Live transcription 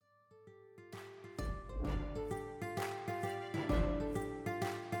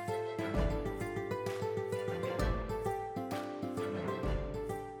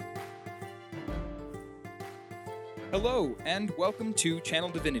Hello, and welcome to Channel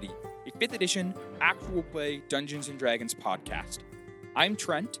Divinity, a 5th edition actual play Dungeons & Dragons podcast. I'm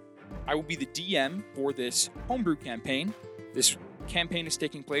Trent. I will be the DM for this homebrew campaign. This campaign is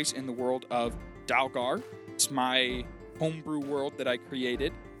taking place in the world of Dalgar. It's my homebrew world that I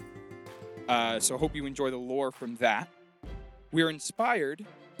created, so I hope you enjoy the lore from that. We're inspired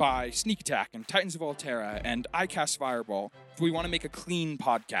by Sneak Attack and Titans of Altera and I Cast Fireball, so we want to make a clean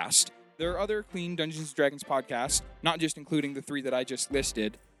podcast. There are other clean Dungeons & Dragons podcasts, not just including the 3 that I just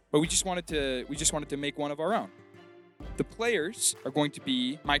listed, but we just wanted to make one of our own. The players are going to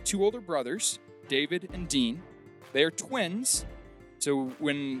be my 2 older brothers, David and Dean. They are twins, so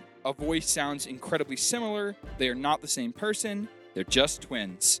when a voice sounds incredibly similar, they are not the same person, they're just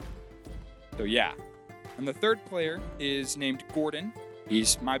twins. So yeah. And the 3rd player is named Gordon.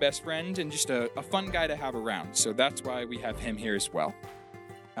 He's my best friend and just a fun guy to have around, so that's why we have him here as well.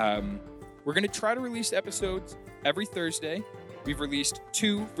 We're going to try to release episodes every Thursday. We've released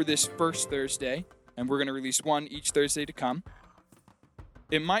 2 for this first Thursday, and we're going to release 1 each Thursday to come.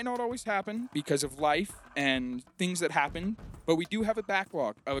 It might not always happen because of life and things that happen, but we do have a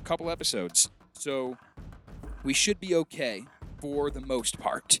backlog of a couple episodes, so we should be okay for the most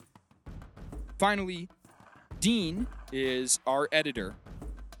part. Finally, Dean is our editor,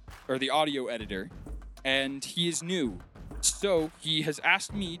 or the audio editor, and he is new. So he has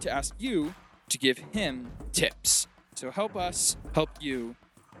asked me to ask you to give him tips. So help us, help you,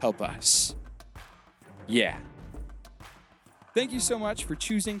 help us. Yeah. Thank you so much for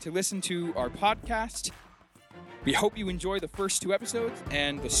choosing to listen to our podcast. We hope you enjoy the first 2 episodes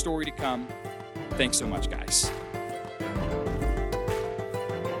and the story to come. Thanks so much, guys.